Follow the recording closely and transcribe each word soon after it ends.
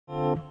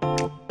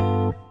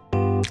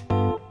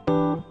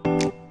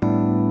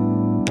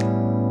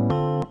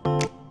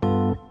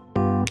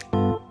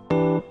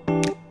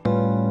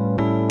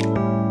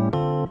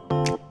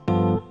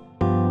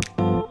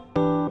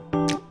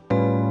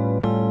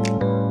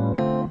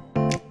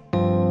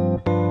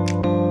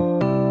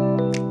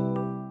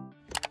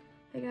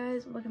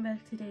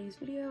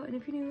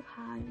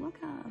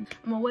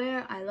I'm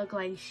aware I look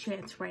like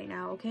shit right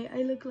now, okay?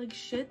 I look like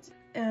shit.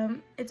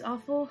 It's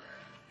awful,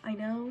 I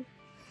know.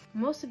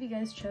 Most of you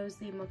guys chose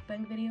the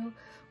mukbang video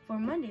for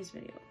Monday's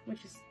video,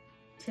 which is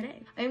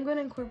today. I am going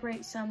to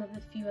incorporate some of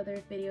the few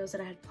other videos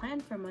that I had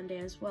planned for Monday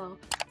as well.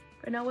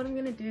 Right now what I'm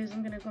gonna do is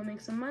I'm gonna go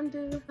make some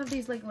mandu. I have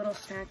these like little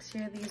snacks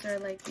here. These are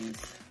like these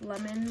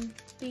lemon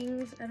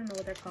things. I don't know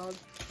what they're called,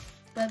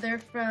 but they're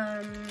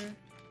from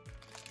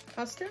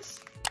Costas.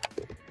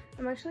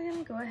 I'm actually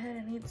gonna go ahead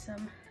and eat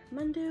some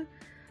mandu.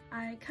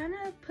 I kind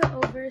of put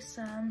over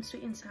some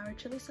sweet and sour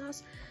chili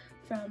sauce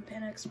from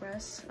Panda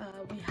Express.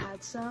 We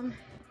had some,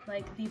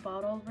 like the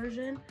bottle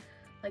version,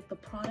 like the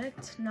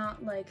product,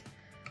 not like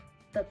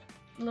the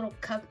little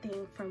cup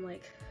thing from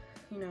like,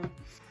 you know.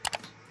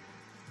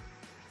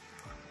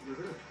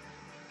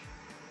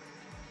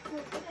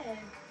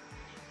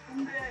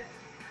 I'm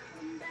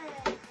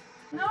dead.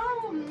 No,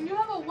 you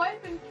have a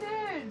wife and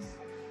kids.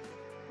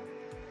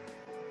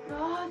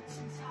 아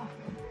진짜.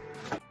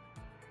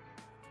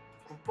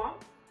 국밥?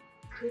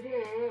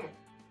 그래.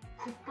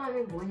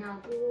 국밥이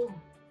뭐냐고.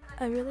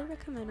 I really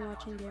recommend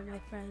watching Dear My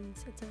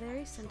Friends. It's a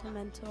very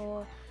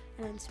sentimental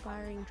and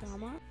inspiring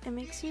drama. It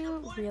makes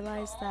you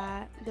realize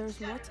that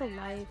there's more to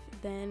life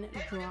than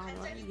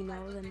drama, you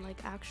know, than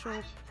like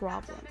actual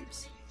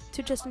problems.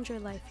 To just enjoy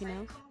life, you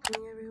know?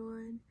 Hey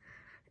everyone,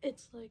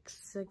 it's like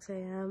 6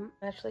 a.m.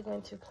 I'm actually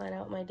going to plan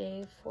out my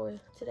day for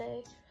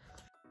today.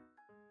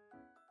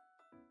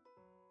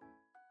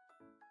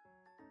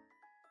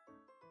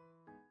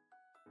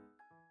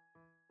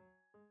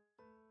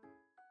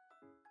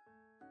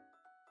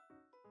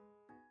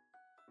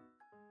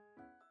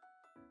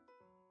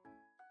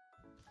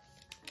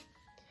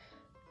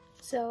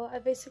 So I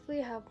basically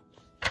have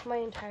my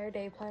entire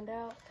day planned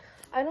out.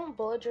 I don't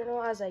bullet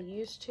journal as I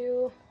used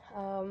to.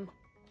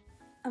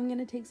 I'm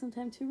gonna take some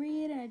time to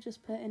read, and I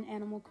just put an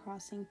Animal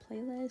Crossing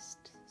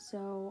playlist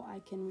so I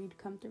can read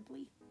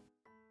comfortably.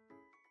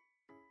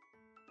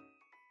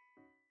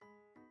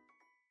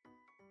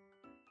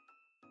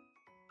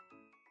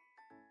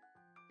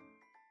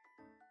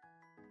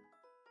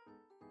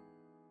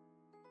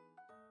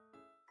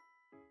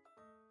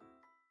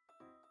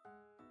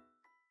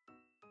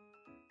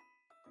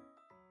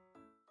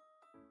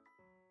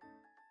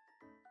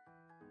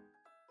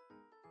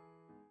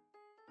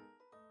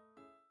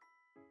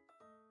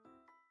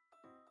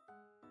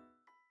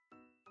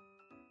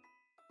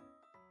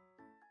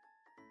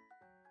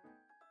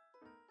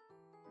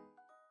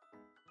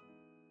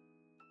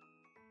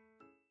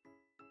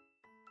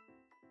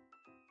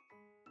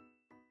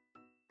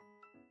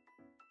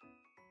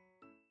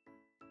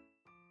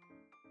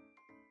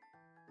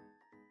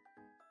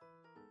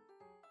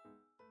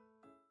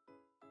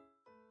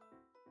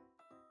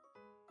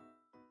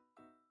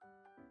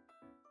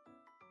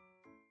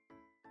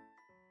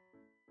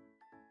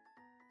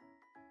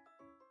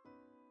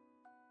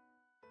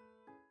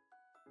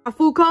 A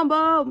full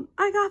combo!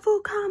 I got full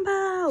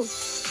combo!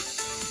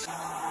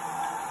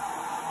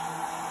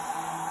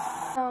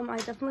 I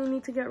definitely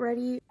need to get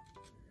ready.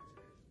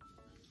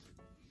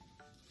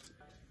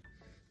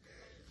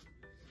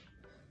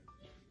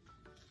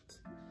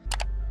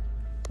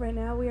 Right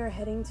now we are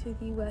heading to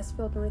the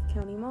Westfield North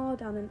County Mall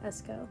down in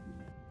Esco.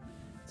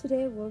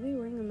 Today we'll be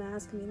wearing a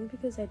mask mainly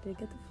because I did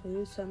get the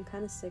flu, so I'm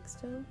kind of sick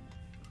still.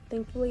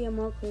 Thankfully I'm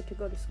all clear to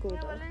go to school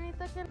though.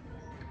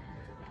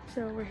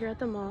 So we're here at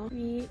the mall.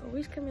 We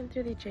always come in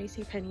through the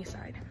JCPenney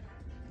side,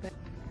 but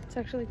it's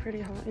actually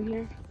pretty hot in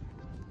here.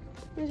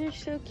 These are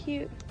so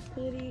cute.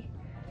 Pretty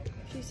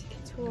Juicy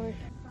Couture.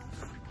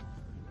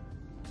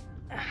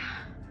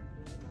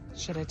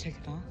 Should I take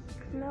it off?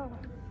 No.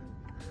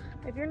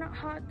 If you're not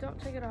hot, don't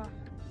take it off.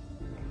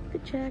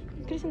 Good check.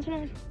 Jason,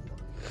 turn.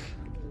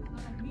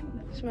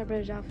 This is my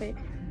brother's outfit.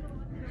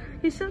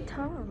 He's so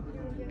tall.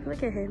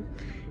 Look at him.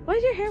 Why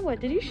is your hair wet?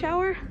 Did you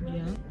shower?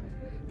 Yeah.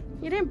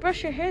 You didn't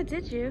brush your hair,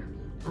 did you?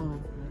 Oh,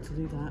 to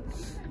do that.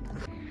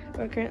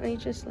 We're currently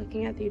just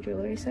looking at the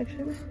jewelry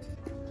section.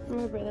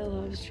 My brother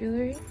loves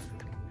jewelry.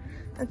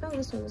 I found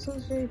this one. This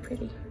one's very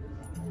pretty.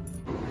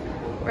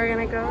 We're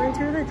gonna go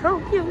into the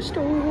Tokyo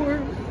store.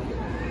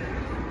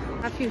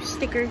 A few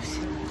stickers.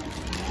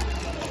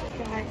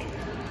 Got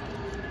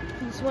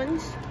these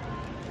ones.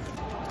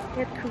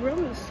 They have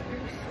Corona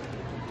stickers.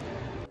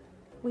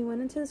 We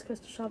went into this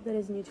crystal shop that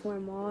is new to our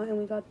mall, and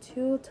we got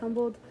 2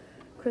 tumbled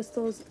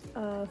crystals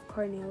of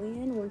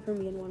carnelian, one for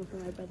me and one for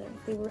my brother.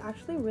 They were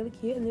actually really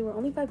cute, and they were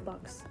only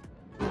 $5.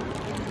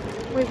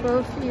 We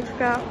both each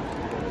got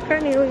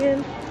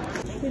carnelian.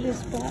 We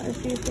just bought a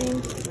few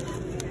things.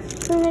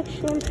 Clinic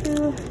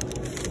shampoo.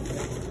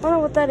 I don't know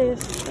what that is.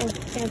 Oh,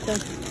 Fanta.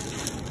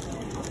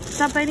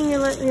 Stop biting your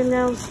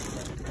nails.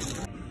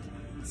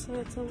 So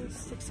it's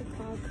almost 6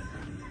 o'clock.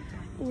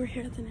 We're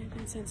here at the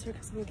 99 cent store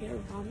because I'm gonna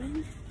get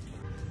ramen.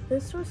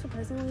 This store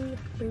surprisingly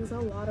brings a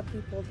lot of the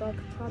bulldog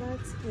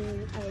products,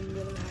 and I'm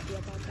really happy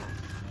about that.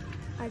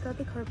 I got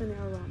the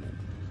carbonara ramen.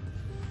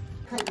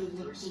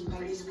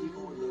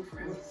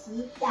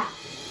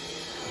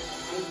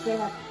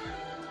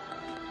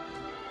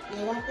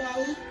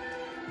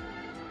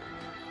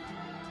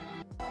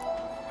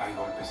 Hay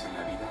golpes en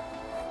la vida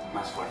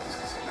más fuertes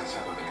que ser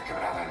lanzado de la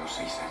quebrada a los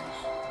 6 años.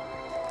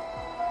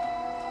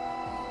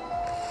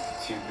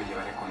 Siempre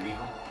llevaré conmigo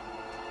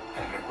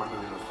el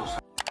recuerdo de los 2 años.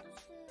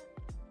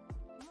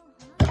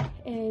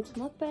 It's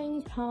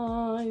mukbang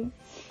time.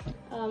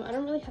 I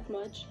don't really have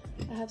much.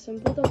 I have some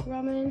bulldog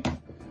ramen,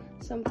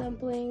 some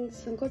dumplings,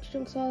 some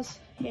gochujang sauce,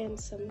 and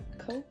some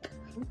Coke.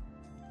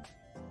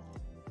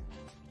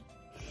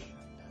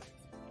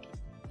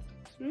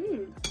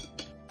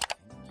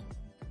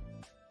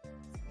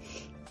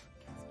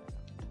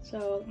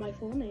 So my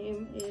full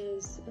name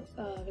is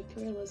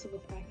Victoria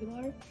Elizabeth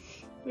Aguilar.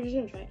 We're just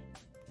gonna try it.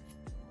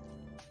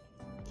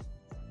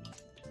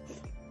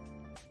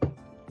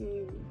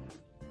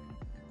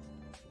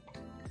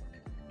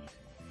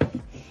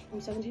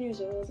 I'm 17 years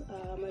old.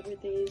 My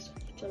birthday is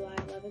July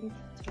 11th,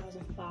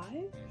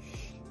 2005.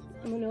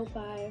 I'm an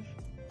 05.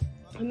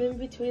 I'm in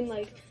between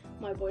like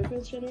my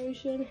boyfriend's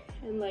generation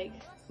and like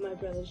my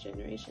brother's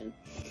generation.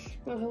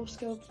 My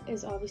horoscope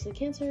is obviously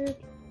Cancer.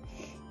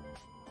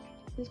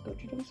 Is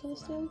gochujang sauce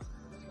still?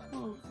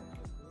 Oh,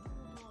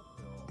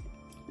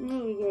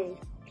 really good.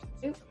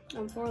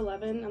 I'm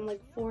 4'11". I'm like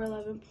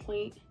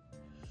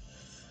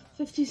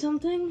 4'11.50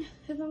 something,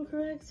 if I'm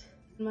correct.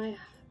 My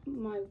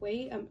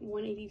weight, I'm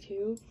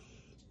 182,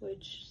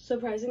 which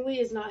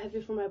surprisingly is not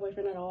heavy for my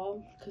boyfriend at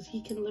all, because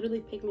he can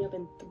literally pick me up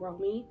and throw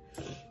me.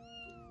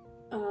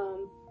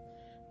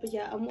 But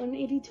yeah, I'm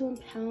 182 in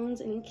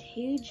pounds, and in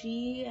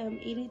kg, I'm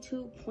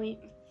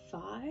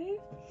 82.5.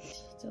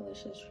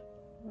 Delicious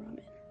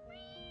ramen.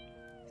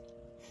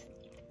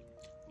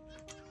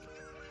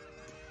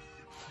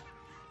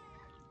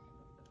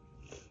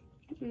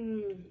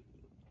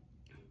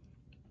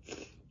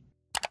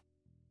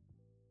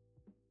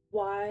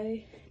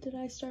 Why did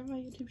I start my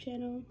YouTube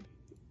channel?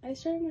 I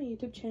started my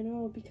YouTube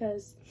channel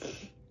because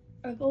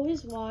I've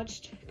always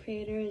watched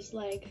creators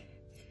like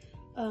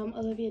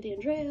Olivia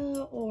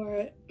D'Andrea,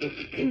 or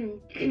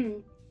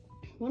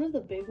one of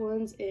the big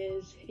ones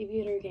is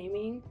Aviator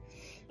Gaming.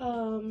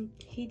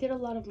 He did a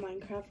lot of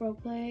Minecraft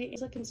roleplay.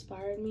 It's like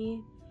inspired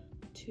me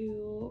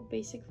to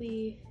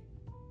basically,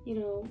 you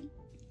know,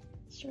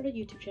 start a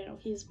YouTube channel.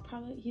 He's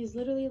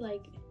literally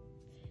like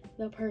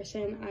the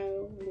person I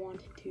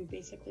wanted to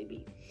basically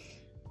be.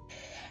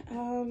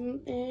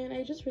 And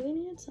I just really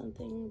needed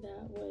something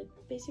that would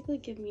basically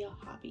give me a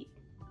hobby.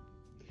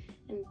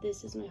 And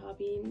this is my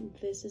hobby, and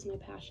this is my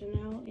passion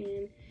now.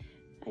 And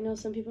I know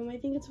some people might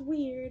think it's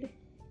weird,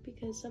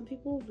 because some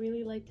people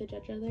really like to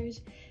judge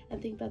others and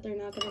think that they're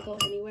not gonna go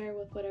anywhere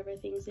with whatever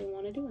things they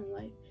want to do in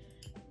life.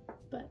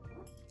 But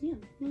yeah,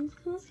 that's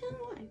kind of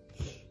why.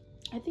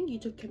 I think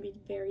YouTube can be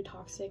very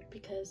toxic,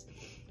 because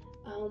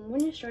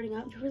when you're starting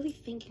out, you're really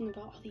thinking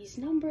about all these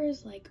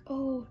numbers, like,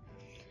 oh,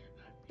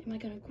 am I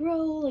gonna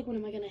grow? Like, when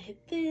am I gonna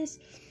hit this?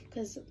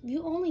 Because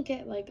you only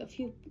get like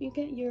you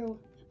get your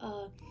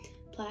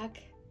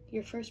plaque,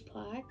 your first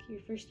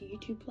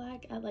YouTube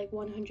plaque at like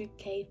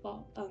 100K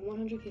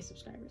 100K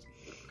subscribers.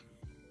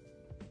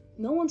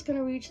 No one's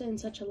gonna reach that in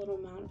such a little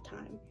amount of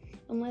time,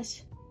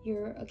 unless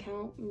your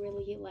account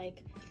really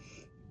like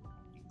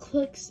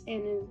clicks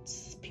and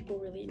people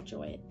really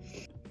enjoy it.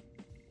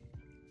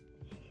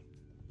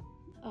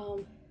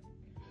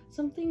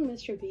 Something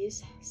Mr.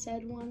 Beast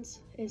said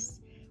once is,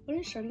 when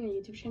you're starting a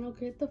YouTube channel,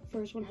 get the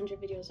first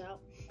 100 videos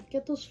out.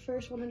 Get those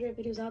first 100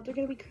 videos out. They're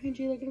gonna be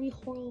cringy, they're gonna be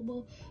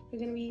horrible, they're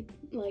gonna be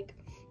like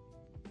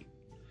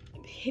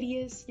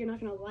hideous. You're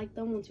not gonna like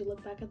them once you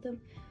look back at them,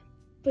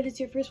 but it's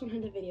your first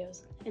 100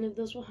 videos, and if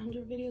those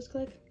 100 videos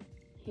click,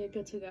 you're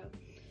good to go.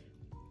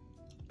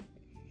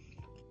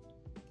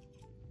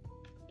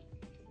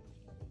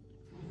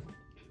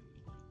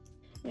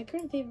 My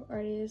current favorite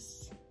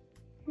artist,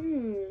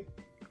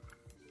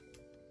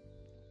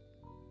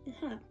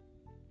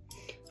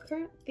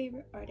 current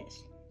favorite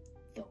artist,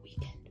 The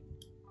Weeknd.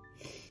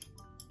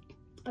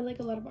 I like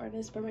a lot of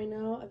artists, but right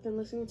now I've been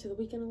listening to The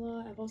Weeknd a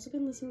lot. I've also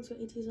been listening to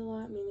ATEEZ a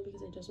lot, mainly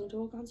because I just went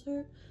to a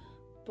concert.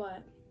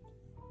 But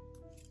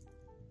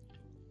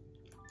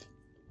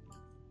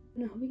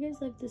I hope you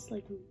guys like this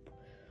like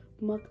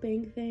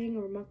mukbang thing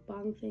or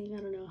mukbang thing.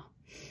 I don't know,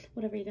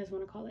 whatever you guys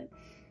want to call it.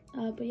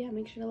 But yeah,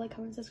 make sure to like,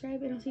 comment,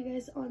 subscribe, and I'll see you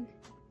guys on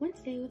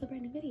Wednesday with a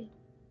brand new video.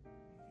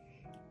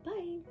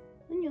 Bye.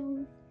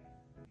 Annyeong.